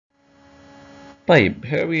طيب,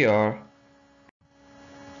 here we are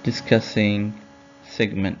discussing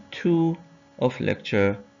segment 2 of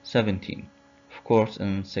lecture 17. Of course,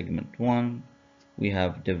 in segment 1 we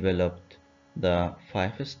have developed the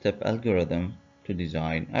 5-step algorithm to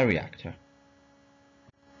design a reactor.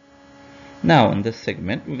 Now in this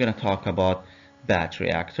segment we're going to talk about batch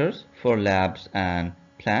reactors for labs and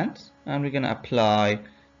plants, and we're going to apply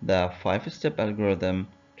the 5-step algorithm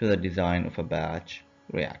to the design of a batch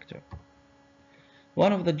reactor.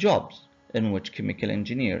 One of the jobs in which chemical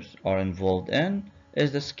engineers are involved in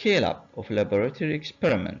is the scale-up of laboratory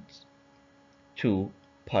experiments to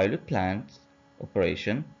pilot plant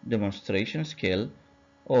operation, demonstration scale,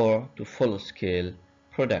 or to full-scale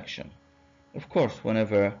production. Of course,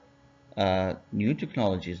 whenever new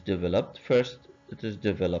technology is developed, first it is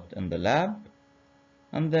developed in the lab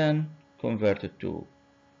and then converted to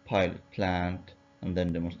pilot plant and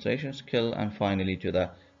then demonstration scale, and finally to the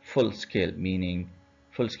full-scale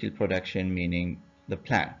production, meaning the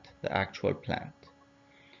plant, the actual plant.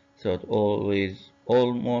 So it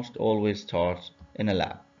almost always starts in a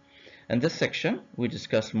lab. In this section, we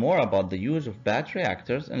discuss more about the use of batch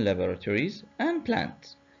reactors in laboratories and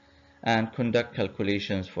plants, and conduct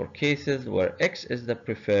calculations for cases where X is the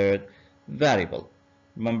preferred variable.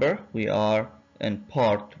 Remember, we are in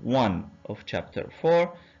part 1 of chapter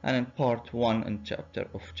 4, and in part 1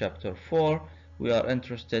 of chapter 4 we are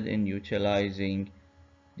interested in utilizing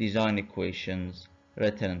design equations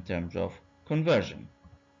written in terms of conversion.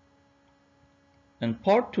 In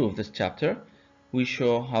part 2 of this chapter, we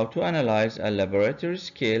show how to analyze a laboratory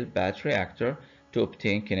scale batch reactor to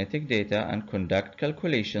obtain kinetic data and conduct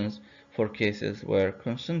calculations for cases where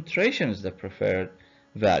concentration is the preferred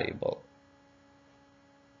variable.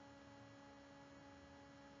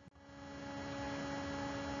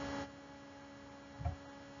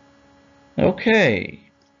 Okay,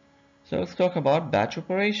 so let's talk about batch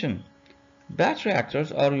operation. Batch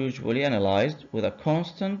reactors are usually analyzed with a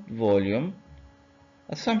constant volume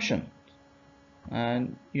assumption.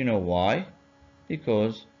 And you know why?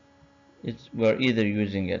 Because we're either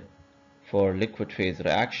using it for liquid phase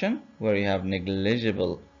reaction, where you have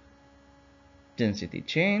negligible density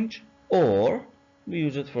change, or we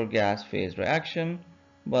use it for gas phase reaction,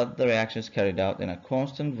 but the reaction is carried out in a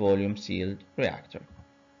constant volume sealed reactor.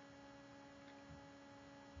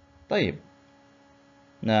 طيب.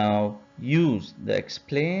 Now use the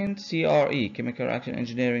explained CRE, chemical reaction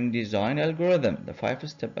engineering design algorithm, the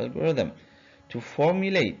 5-step algorithm, to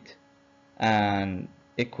formulate an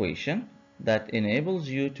equation that enables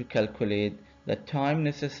you to calculate the time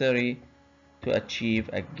necessary to achieve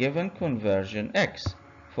a given conversion X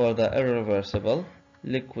for the irreversible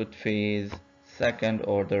liquid phase second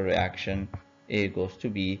order reaction A goes to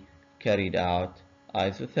B carried out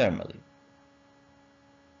isothermally.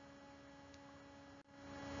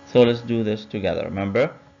 So let's do this together.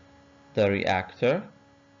 Remember, the reactor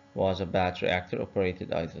was a batch reactor operated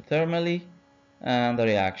isothermally, and the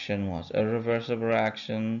reaction was irreversible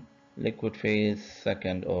reaction, liquid phase,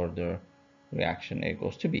 second order reaction A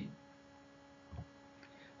goes to B.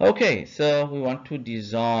 Okay, so we want to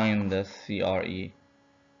design the CRE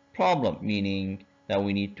problem, meaning that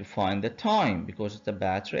we need to find the time because it's a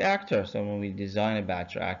batch reactor. So when we design a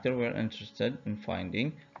batch reactor, we're interested in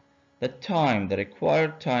finding the time, the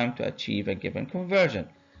required time to achieve a given conversion.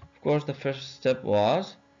 Of course, the first step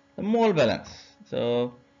was the mole balance.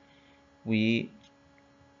 So we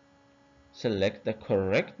select the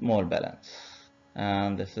correct mole balance,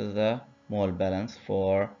 and this is the mole balance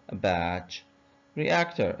for a batch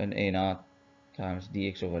reactor, and A naught times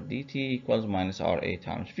dx over dt equals minus RA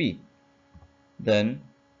times V. Then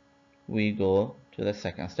we go to the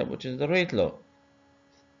second step, which is the rate law.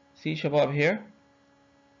 See Shabab here?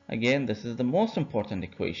 Again, this is the most important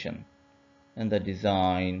equation in the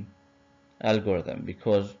design algorithm,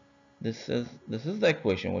 because this is the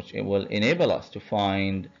equation which will enable us to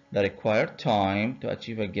find the required time to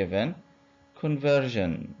achieve a given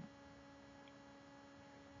conversion.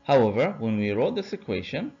 However, when we wrote this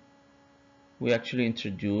equation, we actually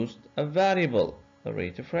introduced a variable, the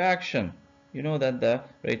rate of reaction. You know that the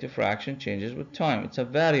rate of reaction changes with time. It's a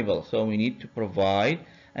variable, so we need to provide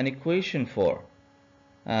an equation for.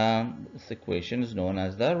 And this equation is known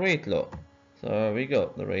as the rate law. So here we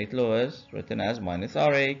go. The rate law is written as minus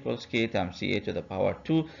RA equals K times CA to the power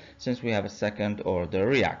 2, since we have a second order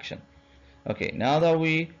reaction. Okay, now that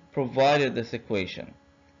we provided this equation,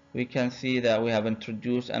 we can see that we have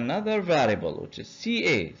introduced another variable, which is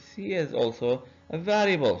CA. CA is also a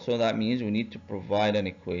variable, so that means we need to provide an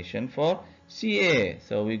equation for CA.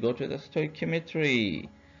 So we go to the stoichiometry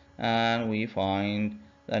and we find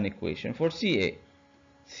an equation for CA.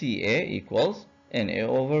 CA equals Na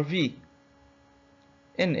over V.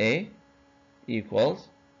 Na equals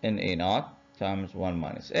Na naught times 1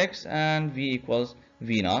 minus x, and V equals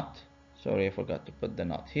V naught. Sorry, I forgot to put the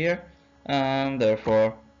naught here. And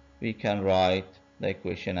therefore, we can write the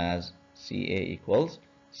equation as Ca equals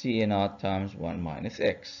Ca naught times 1 minus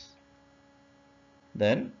x.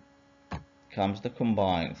 Then comes the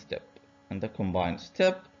combine step. In the combine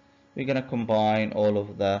step, we're going to combine all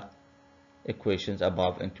of the equations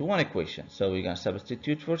above into one equation. So we're going to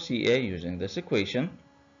substitute for Ca using this equation.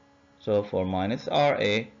 So for minus Ra,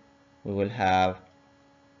 we will have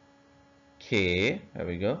K, there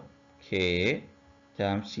we go, K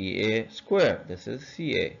times Ca squared. This is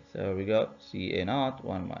Ca. So we got Ca naught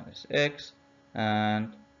 1 minus x,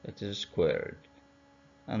 and it is squared.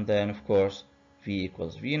 And then of course V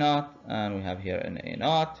equals V naught, and we have here Na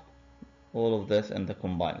naught. All of this in the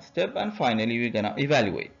combined step, and finally we're gonna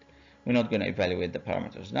evaluate. We're not gonna evaluate the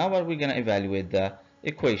parameters now, but we're gonna evaluate the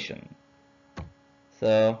equation.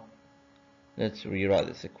 So let's rewrite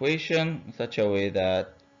this equation in such a way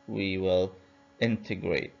that we will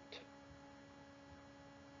integrate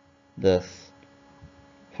this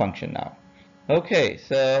function now. Okay,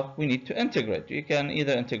 so we need to integrate. You can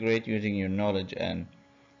either integrate using your knowledge in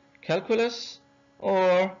calculus,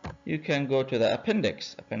 or you can go to the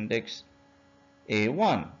appendix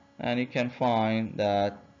A1, and you can find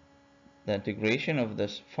that the integration of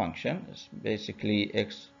this function is basically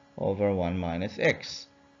x over 1 minus x.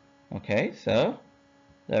 Okay, so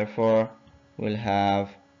therefore we'll have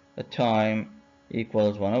a time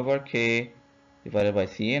equals 1 over k divided by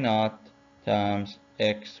Ca naught times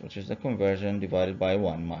x, which is the conversion, divided by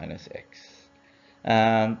 1 minus x.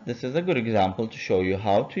 And this is a good example to show you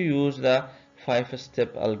how to use the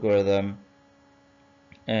 5-step algorithm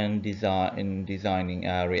in designing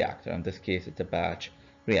a reactor. In this case, it's a batch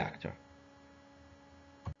reactor.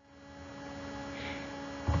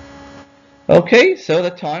 Okay, so the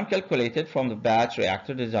time calculated from the batch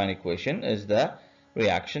reactor design equation is the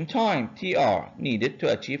reaction time, Tr, needed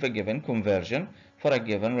to achieve a given conversion for a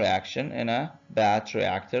given reaction in a batch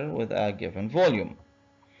reactor with a given volume.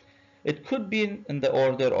 It could be in the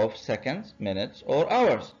order of seconds, minutes, or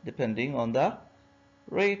hours, depending on the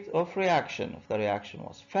rate of reaction. If the reaction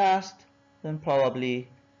was fast, then probably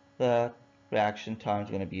the reaction time is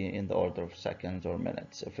going to be in the order of seconds or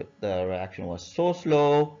minutes. If the reaction was so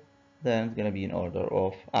slow, then it's going to be in order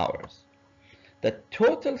of hours. The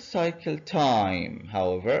total cycle time,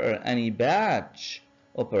 however, or any batch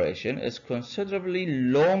operation, is considerably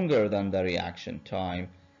longer than the reaction time,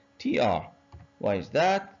 Tr. Why is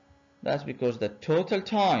that? That's because the total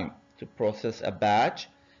time to process a batch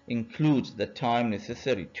includes the time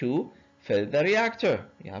necessary to fill the reactor.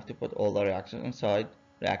 You have to put all the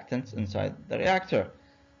reactants inside the reactor.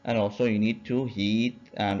 And also you need to heat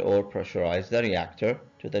and or pressurize the reactor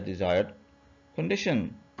to the desired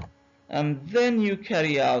condition. And then you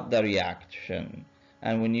carry out the reaction.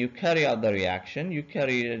 And when you carry out the reaction, you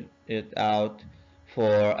carry it out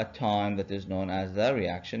for a time that is known as the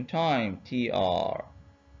reaction time, Tr.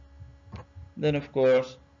 Then of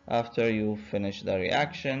course, after you finish the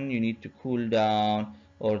reaction, you need to cool down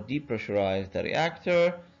or depressurize the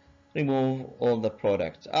reactor, remove all the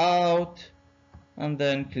products out, and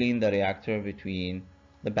then clean the reactor between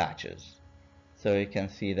the batches. So you can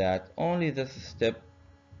see that only this step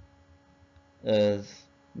is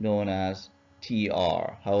known as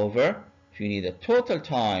Tr. However, if you need the total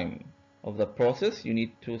time of the process, you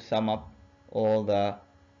need to sum up all the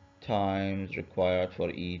times required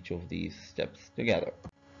for each of these steps together.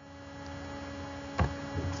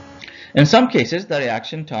 In some cases, the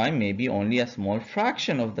reaction time may be only a small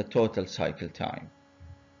fraction of the total cycle time.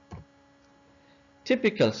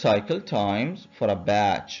 Typical cycle times for a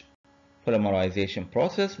batch polymerization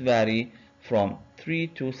process vary from 3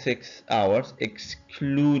 to 6 hours,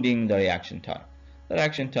 excluding the reaction time. The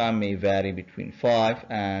reaction time may vary between 5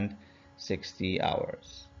 and 60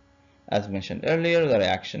 hours. As mentioned earlier, the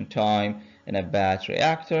reaction time in a batch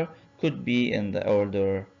reactor could be in the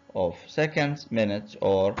order of seconds, minutes,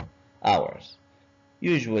 or hours.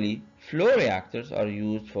 Usually, flow reactors are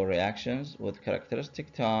used for reactions with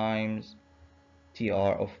characteristic times Tr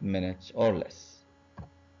of minutes or less.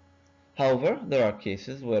 However, there are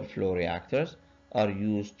cases where flow reactors are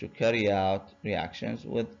used to carry out reactions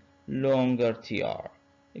with longer Tr.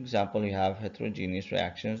 Example, you have heterogeneous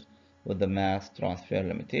reactions with the mass transfer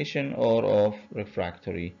limitation or of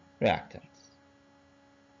refractory reactants.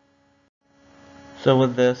 So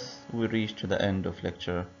with this, we reach to the end of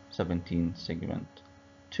lecture 17 segment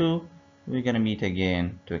 2. We're going to meet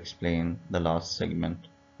again to explain the last segment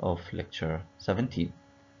of lecture 17.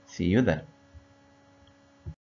 See you then.